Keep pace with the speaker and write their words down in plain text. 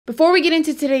Before we get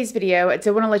into today's video, I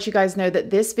do want to let you guys know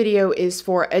that this video is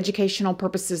for educational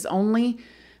purposes only.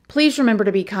 Please remember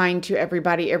to be kind to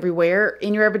everybody everywhere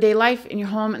in your everyday life, in your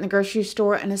home, in the grocery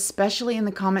store, and especially in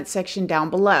the comment section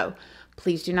down below.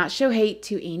 Please do not show hate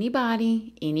to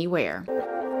anybody, anywhere.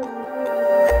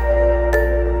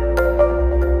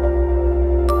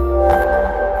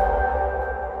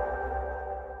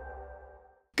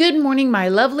 Good morning, my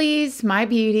lovelies, my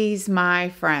beauties,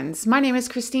 my friends. My name is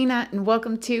Christina and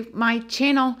welcome to my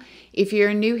channel. If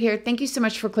you're new here, thank you so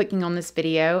much for clicking on this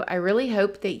video. I really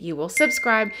hope that you will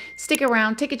subscribe, stick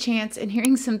around, take a chance in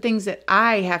hearing some things that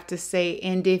I have to say.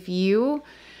 And if you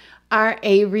are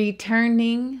a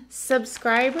returning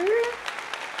subscriber,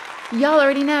 y'all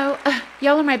already know,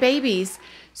 y'all are my babies.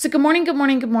 So good morning, good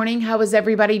morning, good morning. How is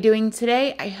everybody doing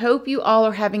today? I hope you all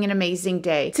are having an amazing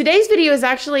day. Today's video is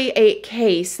actually a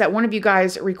case that one of you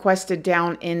guys requested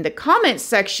down in the comments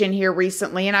section here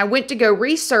recently, and I went to go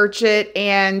research it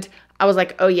and I was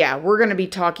like, oh yeah, we're going to be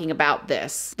talking about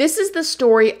this. This is the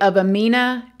story of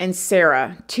Amina and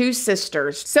Sara, two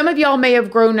sisters. Some of y'all may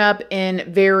have grown up in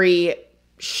very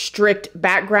strict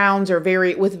backgrounds or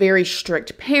with very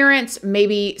strict parents.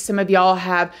 Maybe some of y'all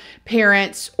have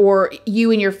parents, or you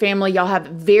and your family, y'all have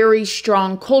very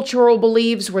strong cultural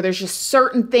beliefs where there's just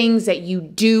certain things that you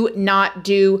do not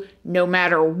do no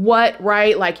matter what,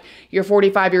 right? Like you're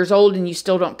 45 years old and you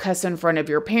still don't cuss in front of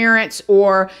your parents,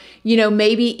 or, you know,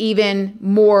 maybe even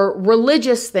more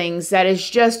religious things that is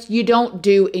just you don't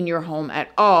do in your home at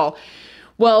all.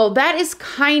 Well, that is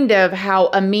kind of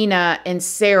how Amina and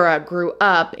Sara grew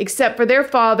up, except for their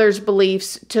father's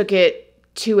beliefs took it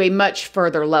to a much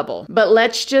further level. But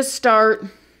let's just start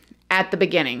at the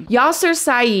beginning. Yasser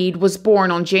Said was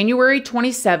born on January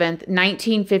 27th,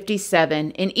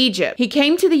 1957 in Egypt. He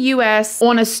came to the U.S.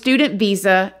 on a student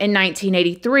visa in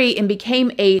 1983 and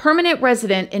became a permanent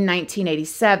resident in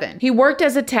 1987. He worked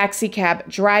as a taxi cab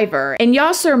driver, and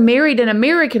Yasser married an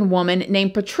American woman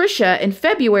named Patricia in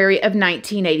February of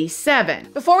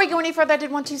 1987. Before we go any further, I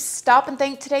did want to stop and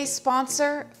thank today's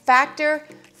sponsor, Factor.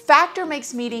 Factor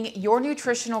makes meeting your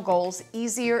nutritional goals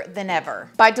easier than ever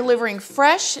by delivering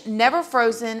fresh, never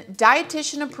frozen,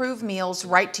 dietitian-approved meals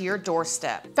right to your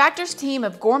doorstep. Factor's team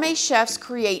of gourmet chefs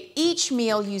create each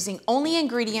meal using only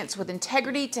ingredients with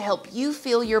integrity to help you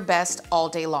feel your best all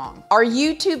day long. Are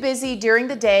you too busy during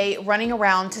the day running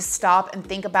around to stop and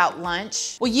think about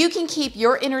lunch? Well, you can keep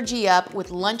your energy up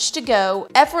with lunch to go,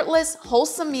 effortless,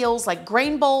 wholesome meals like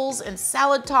grain bowls and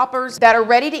salad toppers that are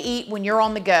ready to eat when you're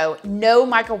on the go. No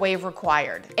microwave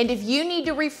required. And if you need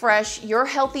to refresh your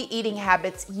healthy eating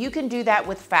habits, you can do that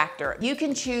with Factor. You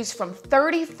can choose from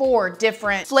 34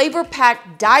 different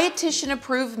flavor-packed,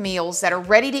 dietitian-approved meals that are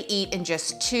ready to eat in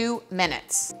just 2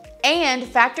 minutes. And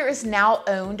Factor is now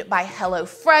owned by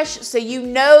HelloFresh, so you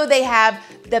know they have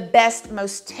the best,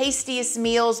 most tastiest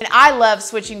meals. And I love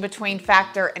switching between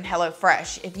Factor and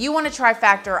HelloFresh. If you want to try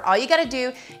Factor, all you got to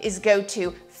do is go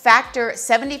to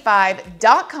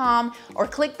factor75.com or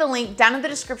click the link down in the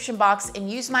description box and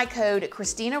use my code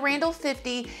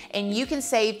ChristinaRandall50 and you can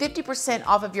save 50%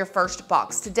 off of your first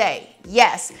box today.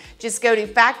 Yes, just go to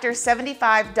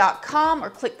factor75.com or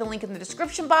click the link in the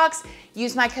description box,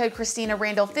 use my code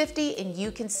ChristinaRandall50 and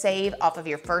you can save off of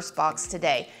your first box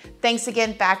today. Thanks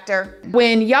again, Factor.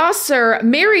 When Yasser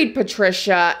married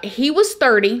Patricia, he was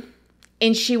 30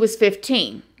 and she was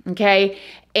 15, okay?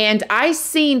 And I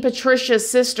seen Patricia's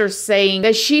sister saying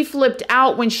that she flipped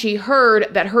out when she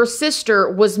heard that her sister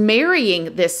was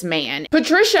marrying this man.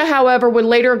 Patricia, however, would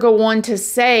later go on to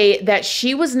say that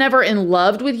she was never in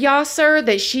love with Yasser,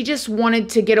 that she just wanted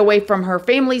to get away from her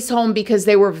family's home because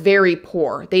they were very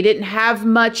poor. They didn't have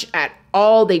much at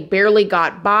all. They barely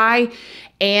got by.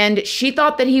 And she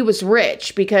thought that he was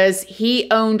rich because he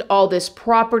owned all this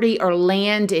property or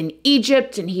land in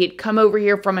Egypt and he had come over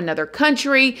here from another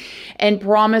country and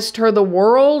promised her the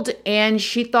world. And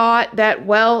she thought that,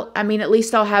 well, I mean, at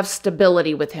least I'll have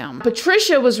stability with him.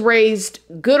 Patricia was raised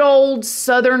good old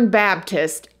Southern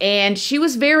Baptist and she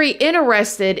was very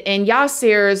interested in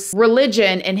Yasser's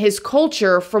religion and his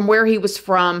culture from where he was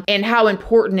from and how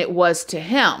important it was to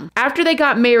him. After they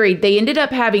got married, they ended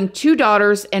up having 2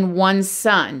 daughters and 1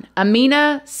 son.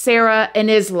 Amina, Sara,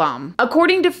 and Islam.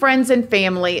 According to friends and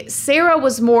family, Sara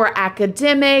was more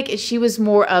academic, she was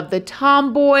more of the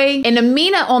tomboy, and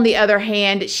Amina, on the other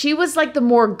hand, she was like the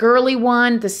more girly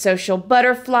one, the social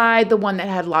butterfly, the one that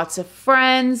had lots of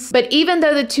friends. But even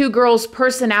though the two girls'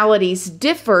 personalities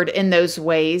differed in those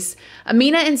ways,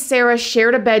 Amina and Sara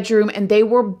shared a bedroom and they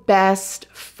were best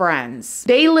friends.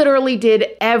 They literally did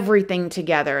everything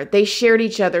together. They shared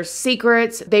each other's secrets.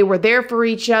 secrets. They were there for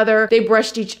each other. They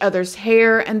brushed each other's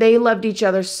hair, and they loved each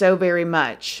other so very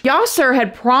much. Yasser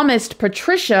had promised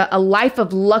Patricia a life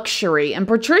of luxury, and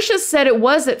Patricia said it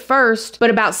was at first, but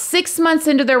about 6 months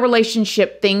into their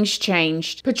relationship, things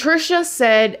changed. Patricia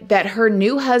said that her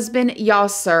new husband,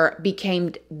 Yasser,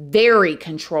 became very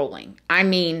controlling. I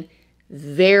mean,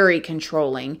 very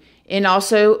controlling, and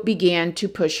also began to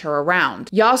push her around.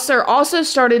 Yasser also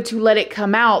started to let it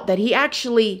come out that he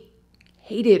actually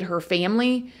hated her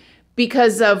family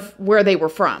because of where they were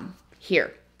from,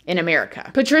 here in America.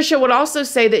 Patricia would also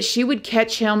say that she would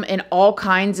catch him in all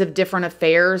kinds of different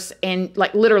affairs, and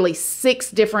like literally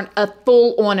 6 different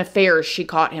full-on affairs she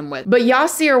caught him with. But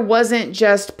Yasser wasn't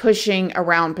just pushing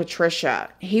around Patricia.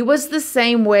 He was the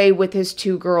same way with his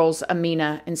 2 girls,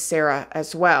 Amina and Sara,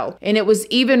 as well. And it was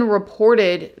even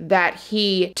reported that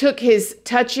he took his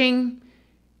touching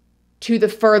to the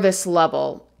furthest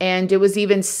level. And it was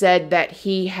even said that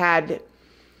he had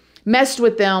messed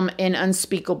with them in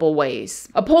unspeakable ways.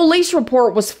 A police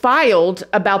report was filed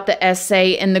about the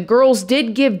essay, and the girls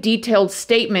did give detailed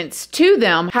statements to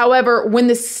them. However, when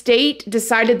the state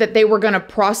decided that they were going to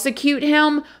prosecute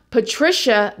him,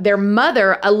 Patricia, their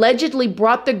mother, allegedly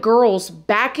brought the girls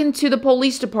back into the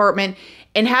police department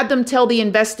and had them tell the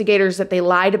investigators that they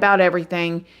lied about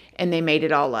everything and they made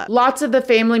it all up. Lots of the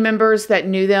family members that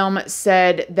knew them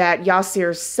said that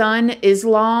Yasser's son,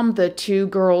 Islam, the 2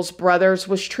 girls' brothers,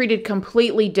 was treated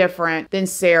completely different than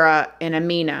Sara and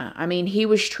Amina. I mean, he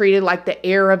was treated like the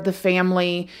heir of the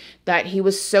family, that he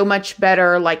was so much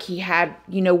better, like he had,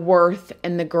 worth,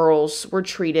 and the girls were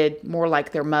treated more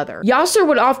like their mother. Yasser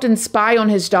would often spy on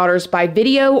his daughters by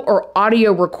video or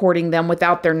audio recording them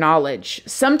without their knowledge.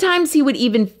 Sometimes he would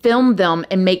even film them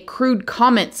and make crude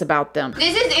comments about them.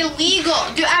 This is illegal.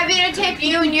 Do I videotape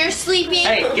you when you're sleeping?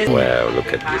 Hey, wow,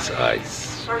 look at these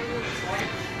eyes.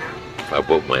 If I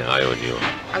put my eye on you.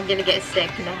 I'm gonna get sick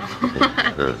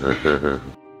now.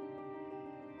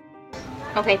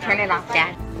 Okay, turn it off,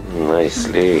 Dad. Nice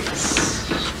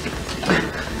legs.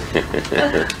 I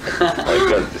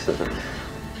got this.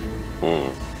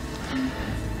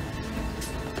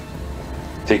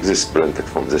 Take this blanket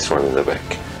from this one in the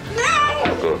back.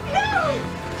 No! Go. No!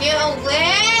 Get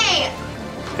away!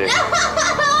 Take. No!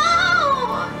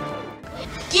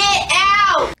 Get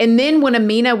out! And then when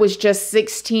Amina was just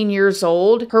 16 years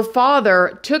old, her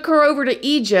father took her over to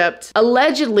Egypt,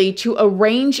 allegedly to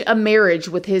arrange a marriage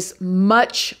with his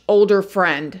much older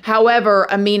friend. However,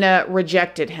 Amina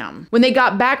rejected him. When they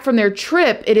got back from their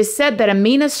trip, it is said that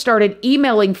Amina started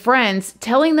emailing friends,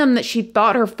 telling them that she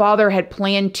thought her father had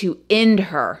planned to end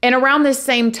her. And around this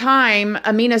same time,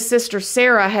 Amina's sister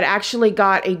Sara had actually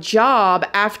got a job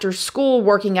after school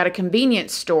working at a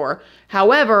convenience store.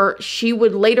 However, she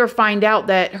would later find out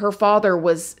that her father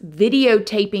was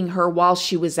videotaping her while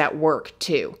she was at work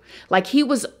too. Like, he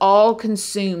was all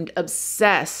consumed,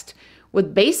 obsessed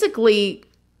with basically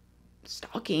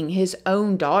stalking his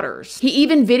own daughters. He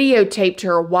even videotaped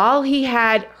her while he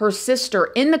had her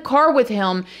sister in the car with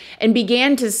him and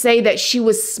began to say that she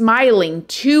was smiling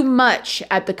too much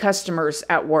at the customers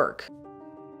at work.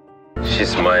 She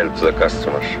smiled to the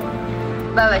customers.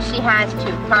 Bubba, she has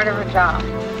to. Part of her job.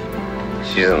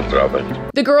 She's in trouble.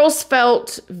 The girls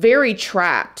felt very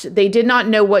trapped. They did not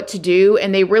know what to do,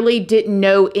 and they really didn't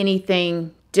know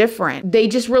anything different. They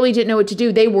just really didn't know what to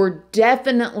do. They were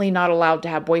definitely not allowed to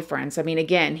have boyfriends. I mean,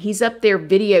 again, he's up there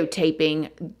videotaping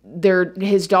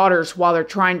his daughters while they're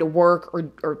trying to work or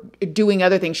doing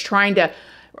other things, trying to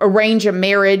arrange a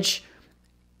marriage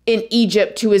in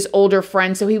Egypt to his older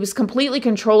friend. So he was completely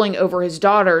controlling over his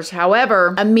daughters.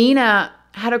 However, Amina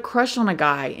had a crush on a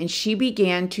guy, and she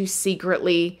began to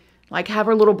secretly have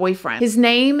her little boyfriend. His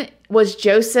name was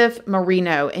Joseph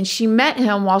Marino, and she met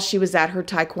him while she was at her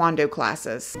taekwondo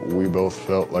classes. We both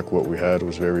felt like what we had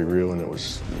was very real, and it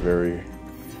was very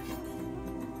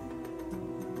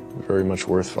much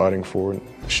worth fighting for.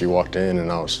 She walked in, and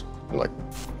I was like,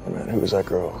 oh man, who is that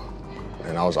girl?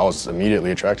 And I was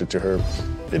immediately attracted to her.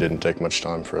 It didn't take much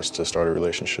time for us to start a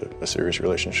relationship, a serious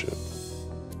relationship.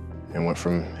 And went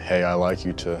from, hey, I like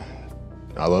you, to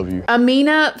I love you.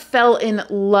 Amina fell in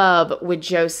love with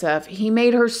Joseph. He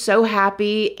made her so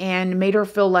happy and made her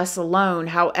feel less alone.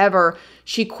 However,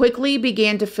 she quickly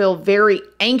began to feel very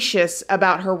anxious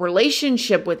about her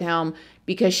relationship with him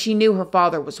because she knew her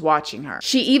father was watching her.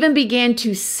 She even began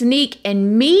to sneak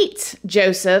and meet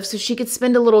Joseph so she could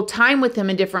spend a little time with him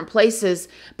in different places,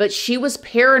 but she was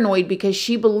paranoid because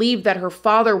she believed that her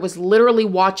father was literally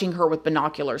watching her with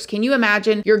binoculars. Can you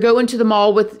imagine? You're going to the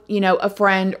mall with, a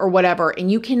friend or whatever,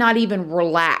 and you cannot even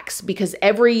relax because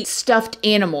every stuffed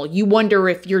animal, you wonder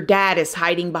if your dad is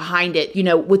hiding behind it,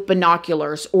 with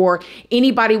binoculars, or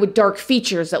anybody with dark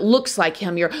features that looks like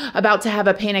him, you're about to have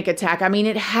a panic attack. I mean,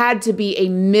 it had to be a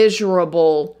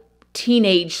miserable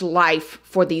teenage life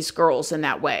for these girls in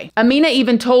that way. Amina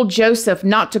even told Joseph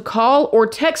not to call or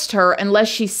text her unless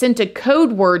she sent a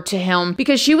code word to him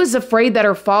because she was afraid that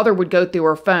her father would go through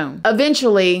her phone.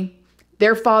 Eventually,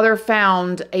 their father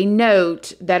found a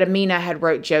note that Amina had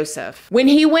wrote Joseph. When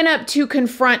he went up to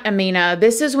confront Amina,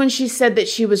 this is when she said that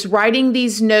she was writing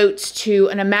these notes to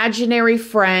an imaginary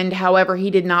friend. However,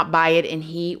 he did not buy it and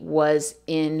he was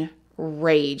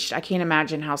enraged. I can't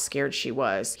imagine how scared she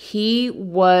was. He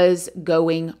was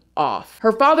going off.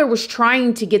 Her father was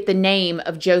trying to get the name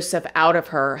of Joseph out of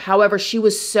her. However, she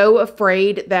was so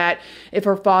afraid that if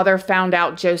her father found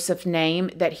out Joseph's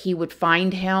name, that he would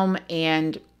find him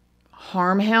and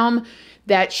harm him,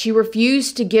 that she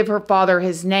refused to give her father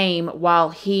his name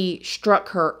while he struck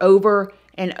her over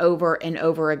and over and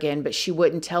over again, but she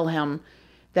wouldn't tell him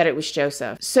that it was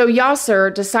Joseph. So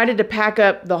Yasser decided to pack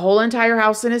up the whole entire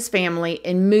house and his family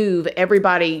and move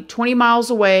everybody 20 miles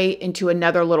away into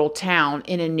another little town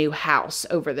in a new house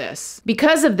over this.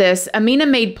 Because of this, Amina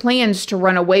made plans to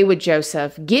run away with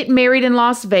Joseph, get married in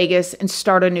Las Vegas, and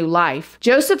start a new life.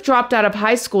 Joseph dropped out of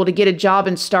high school to get a job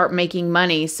and start making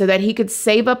money so that he could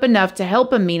save up enough to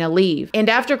help Amina leave. And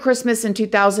after Christmas in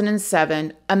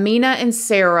 2007, Amina and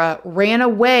Sara ran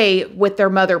away with their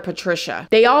mother, Patricia.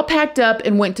 They all packed up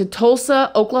and went to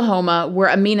Tulsa, Oklahoma, where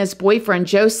Amina's boyfriend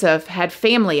Joseph had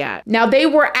family at. Now, they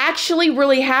were actually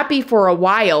really happy for a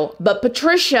while, but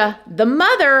Patricia, the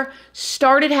mother,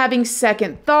 started having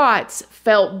second thoughts,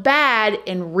 felt bad,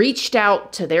 and reached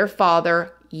out to their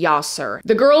father, Yasser.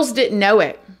 The girls didn't know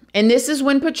it. And this is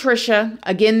when Patricia,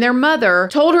 again their mother,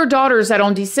 told her daughters that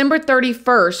on December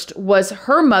 31st was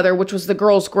her mother, which was the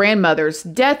girls' grandmother's,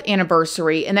 death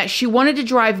anniversary, and that she wanted to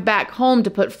drive back home to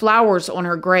put flowers on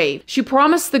her grave. She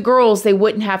promised the girls they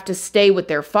wouldn't have to stay with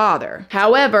their father.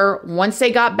 However, once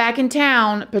they got back in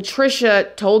town, Patricia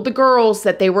told the girls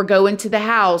that they were going to the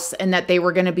house and that they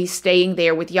were going to be staying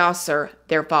there with Yasser,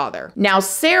 their father. Now,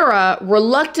 Sara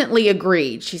reluctantly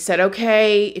agreed. She said,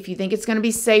 okay, if you think it's going to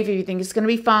be safe, if you think it's going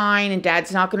to be fine, and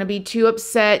Dad's not going to be too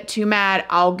upset, too mad,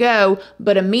 I'll go.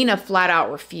 But Amina flat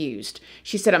out refused.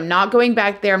 She said, I'm not going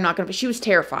back there. I'm not going to. She was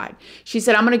terrified. She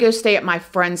said, I'm going to go stay at my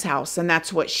friend's house. And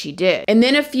that's what she did. And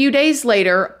then a few days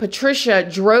later, Patricia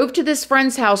drove to this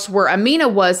friend's house where Amina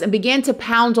was and began to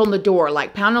pound on the door,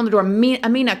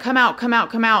 Amina, come out, come out,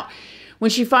 come out.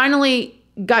 When she finally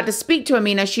got to speak to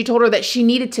Amina, she told her that she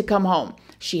needed to come home.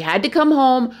 She had to come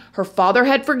home. Her father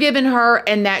had forgiven her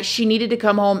and that she needed to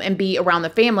come home and be around the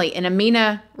family. And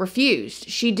Amina refused.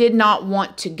 She did not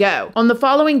want to go. On the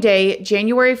following day,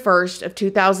 January 1st of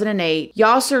 2008,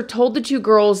 Yasser told the two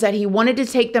girls that he wanted to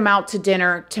take them out to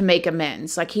dinner to make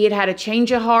amends. Like he had had a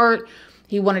change of heart.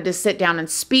 He wanted to sit down and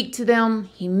speak to them.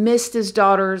 He missed his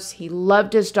daughters. He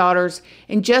loved his daughters.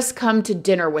 And just come to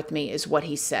dinner with me is what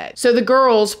he said. So the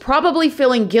girls, probably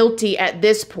feeling guilty at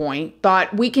this point,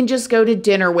 thought we can just go to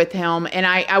dinner with him. And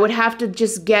I would have to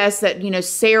just guess that,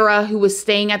 Sara, who was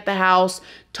staying at the house,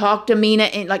 talked to Amina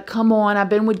and like, come on, I've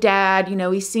been with Dad.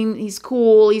 He's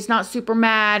cool. He's not super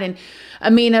mad. And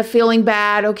Amina feeling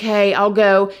bad. Okay, I'll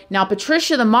go. Now,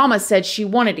 Patricia, the mama, said she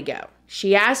wanted to go.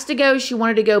 She asked to go, she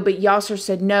wanted to go, but Yasser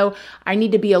said, no, I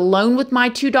need to be alone with my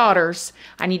two daughters.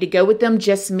 I need to go with them,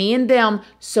 just me and them,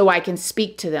 so I can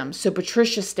speak to them. So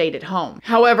Patricia stayed at home.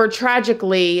 However,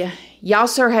 tragically,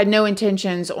 Yasser had no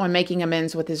intentions on making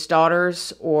amends with his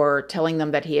daughters or telling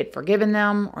them that he had forgiven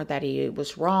them or that he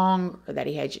was wrong or that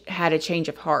he had a change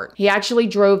of heart. He actually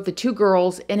drove the two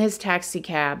girls in his taxi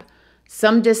cab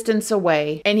some distance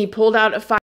away, and he pulled out a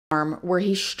firearm where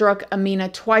he struck Amina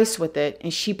twice with it,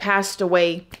 and she passed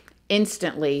away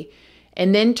instantly,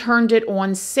 and then turned it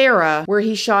on Sara, where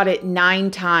he shot it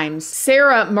 9 times.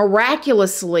 Sara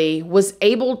miraculously was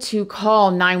able to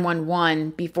call 911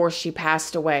 before she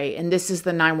passed away, and this is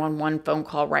the 911 phone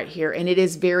call right here, and it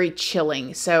is very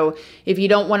chilling. So if you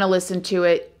don't want to listen to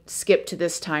it, skip to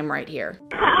this time right here.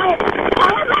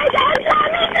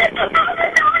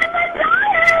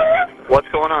 What's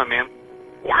going on, ma'am?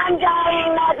 I'm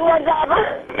dying, that's what's up.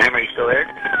 Ma'am, are you still there?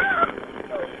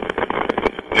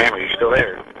 Ma'am, are you still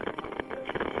there?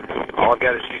 All look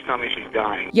at it. She's telling me she's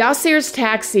dying. Yasir's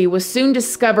taxi was soon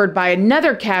discovered by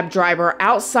another cab driver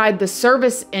outside the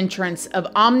service entrance of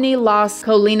Omni Los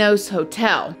Colinos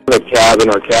Hotel. The cab in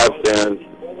our cab stand,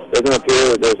 doesn't appear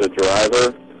that there's a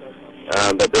driver,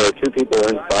 but there are two people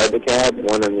inside the cab,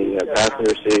 one in the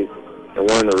passenger seat and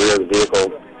one in the rear of the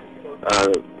vehicle.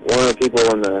 One of the people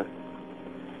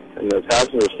in the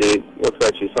passenger seat looks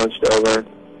like she's hunched over,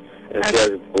 and she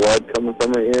has blood coming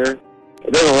from her ear.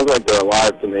 It doesn't look like they're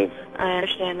alive to me. I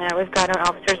understand that. We've got our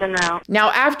officers en route. Now,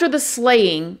 after the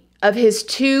slaying of his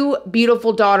two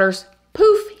beautiful daughters,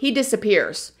 poof, he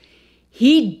disappears.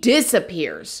 He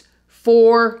disappears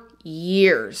for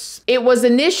years. It was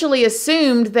initially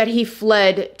assumed that he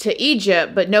fled to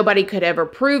Egypt, but nobody could ever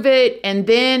prove it. And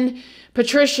then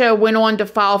Patricia went on to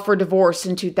file for divorce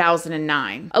in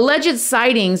 2009. Alleged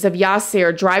sightings of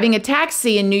Yasir driving a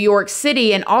taxi in New York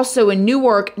City and also in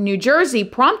Newark, New Jersey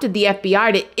prompted the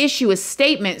FBI to issue a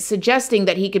statement suggesting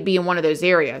that he could be in one of those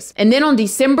areas. And then on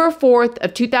December 4th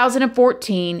of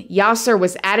 2014, Yasir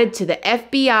was added to the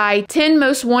FBI 10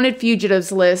 Most Wanted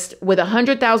Fugitives list with a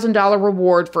 $100,000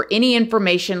 reward for any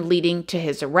information leading to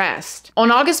his arrest.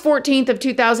 On August 14th of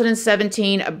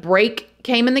 2017, a break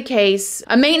came in the case.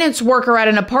 A maintenance worker at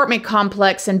an apartment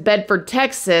complex in Bedford,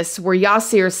 Texas, where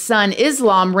Yasir's son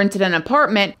Islam rented an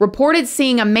apartment, reported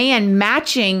seeing a man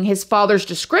matching his father's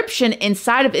description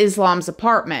inside of Islam's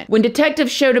apartment. When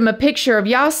detectives showed him a picture of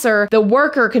Yasir, the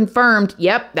worker confirmed,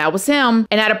 yep, that was him.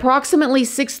 And at approximately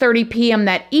 6:30 p.m.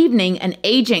 that evening, an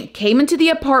agent came into the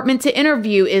apartment to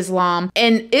interview Islam,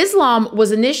 and Islam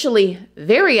was initially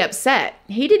very upset.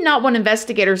 He did not want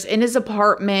investigators in his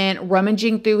apartment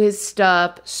rummaging through his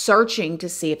stuff, searching to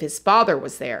see if his father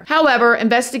was there. However,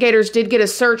 investigators did get a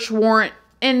search warrant,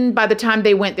 and by the time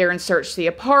they went there and searched the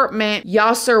apartment,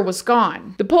 Yasir was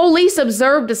gone. The police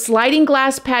observed a sliding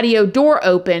glass patio door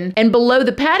open, and below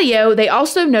the patio, they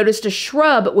also noticed a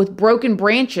shrub with broken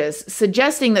branches,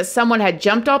 suggesting that someone had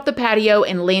jumped off the patio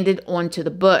and landed onto the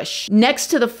bush. Next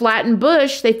to the flattened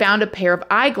bush, they found a pair of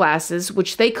eyeglasses,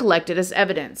 which they collected as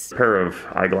evidence. A pair of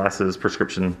eyeglasses,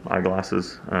 prescription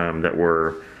eyeglasses, that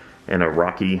were in a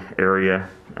rocky area.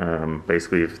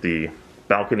 Basically, if the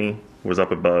balcony was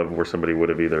up above where somebody would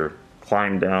have either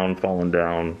climbed down, fallen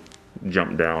down,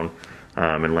 jumped down,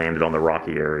 and landed on the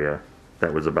rocky area,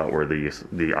 that was about where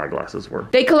the eyeglasses were.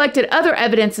 They collected other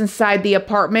evidence inside the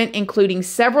apartment, including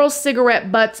several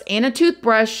cigarette butts and a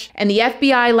toothbrush, and the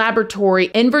FBI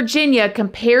laboratory in Virginia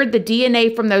compared the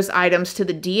DNA from those items to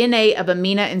the DNA of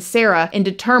Amina and Sara and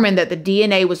determined that the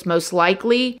DNA was most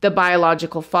likely the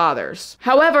biological father's.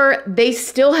 However, they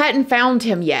still hadn't found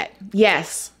him yet.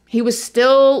 Yes, he was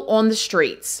still on the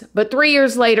streets. But 3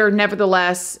 years later,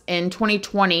 nevertheless, in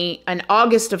 2020, in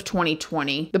August of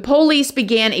 2020, the police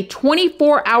began a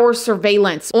 24-hour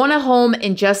surveillance on a home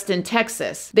in Justin,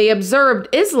 Texas. They observed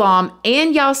Islam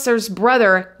and Yasir's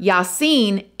brother,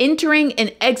 Yasin, entering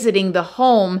and exiting the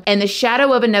home and the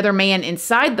shadow of another man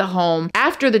inside the home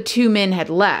after the two men had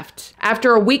left.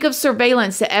 After a week of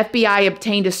surveillance, the FBI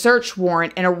obtained a search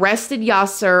warrant and arrested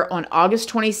Yasir on August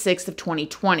 26th of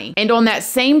 2020. And on that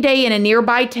same day in a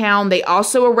nearby town, they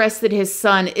also arrested his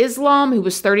son Islam, who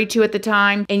was 32 at the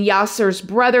time, and Yasir's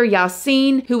brother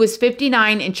Yasin, who was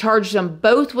 59, and charged them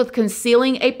both with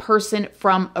concealing a person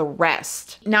from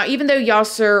arrest. Now, even though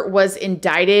Yasir was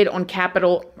indicted on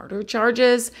capital murder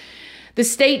charges, the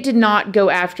state did not go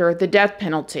after the death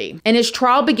penalty, and his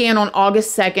trial began on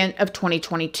August 2nd of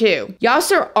 2022.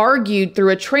 Yasir argued through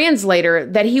a translator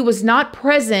that he was not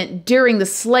present during the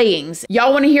slayings.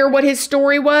 Y'all want to hear what his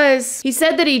story was? He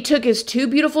said that he took his two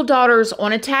beautiful daughters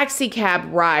on a taxi cab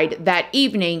ride that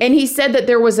evening, and he said that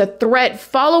there was a threat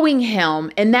following him,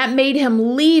 and that made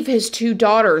him leave his two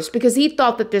daughters because he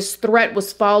thought that this threat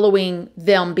was following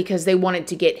them because they wanted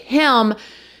to get him.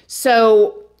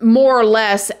 So more or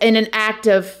less in an act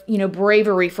of,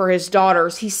 bravery for his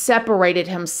daughters, he separated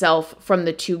himself from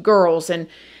the two girls, and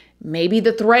maybe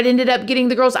the threat ended up getting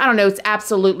the girls. I don't know. It's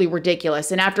absolutely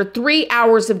ridiculous. And after 3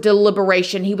 hours of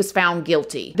deliberation, he was found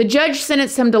guilty. The judge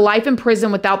sentenced him to life in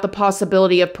prison without the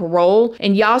possibility of parole,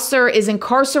 and Yasir is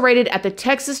incarcerated at the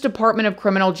Texas Department of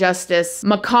Criminal Justice,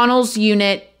 McConnell's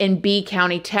unit in B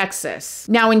County, Texas.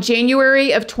 Now, in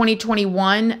January of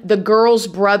 2021, the girl's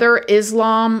brother,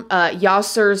 Islam,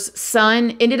 Yasir's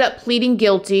son, ended up pleading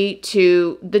guilty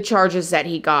to the charges that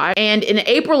he got. And in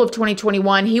April of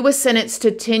 2021, he was sentenced to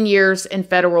 10 years in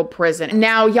federal prison.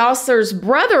 Now, Yasir's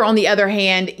brother, on the other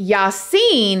hand,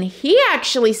 Yasin, he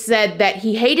actually said that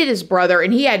he hated his brother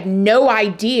and he had no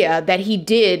idea that he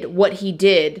did what he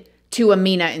did to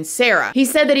Amina and Sara. He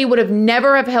said that he would have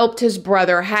never have helped his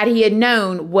brother had he had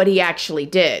known what he actually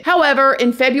did. However,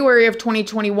 in February of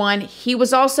 2021, he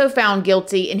was also found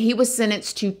guilty and he was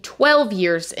sentenced to 12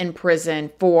 years in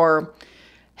prison for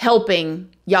helping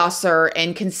Yasser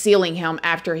and concealing him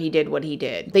after he did what he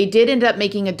did. They did end up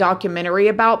making a documentary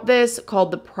about this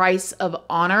called The Price of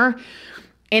Honor.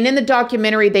 And in the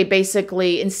documentary, they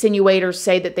basically insinuate or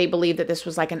say that they believe that this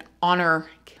was like an honor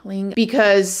killing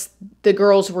because the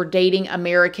girls were dating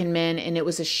American men and it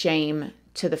was a shame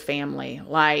to the family.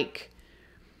 Like,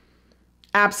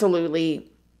 absolutely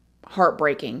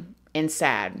heartbreaking and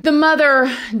sad. The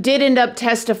mother did end up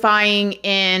testifying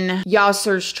in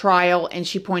Yasser's trial, and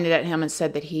she pointed at him and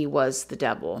said that he was the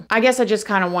devil. I guess I just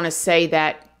kind of want to say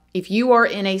that if you are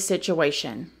in a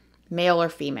situation, male or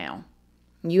female,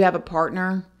 you have a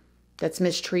partner that's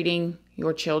mistreating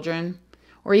your children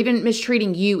or even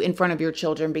mistreating you in front of your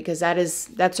children, because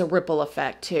that's a ripple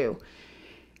effect too.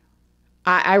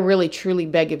 I really truly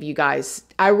beg of you guys.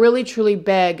 I really truly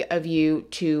beg of you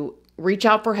to reach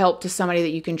out for help to somebody that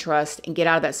you can trust and get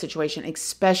out of that situation,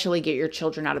 especially get your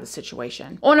children out of the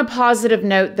situation. On a positive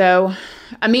note though,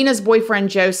 Amina's boyfriend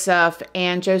Joseph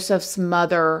and Joseph's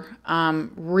mother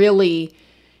really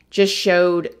just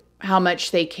showed how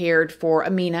much they cared for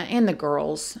Amina and the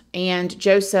girls. And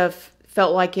Joseph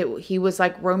felt like he was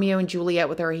like Romeo and Juliet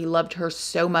with her. He loved her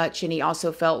so much. And he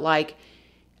also felt like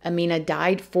Amina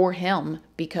died for him,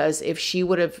 because if she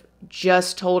would have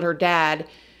just told her dad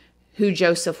who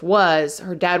Joseph was,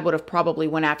 her dad would have probably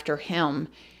went after him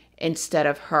instead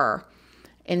of her.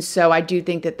 And so I do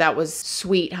think that that was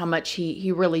sweet how much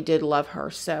he really did love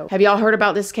her. So have y'all heard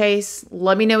about this case?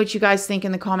 Let me know what you guys think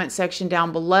in the comment section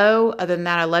down below. Other than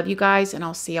that, I love you guys, and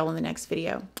I'll see y'all in the next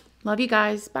video. Love you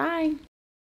guys. Bye.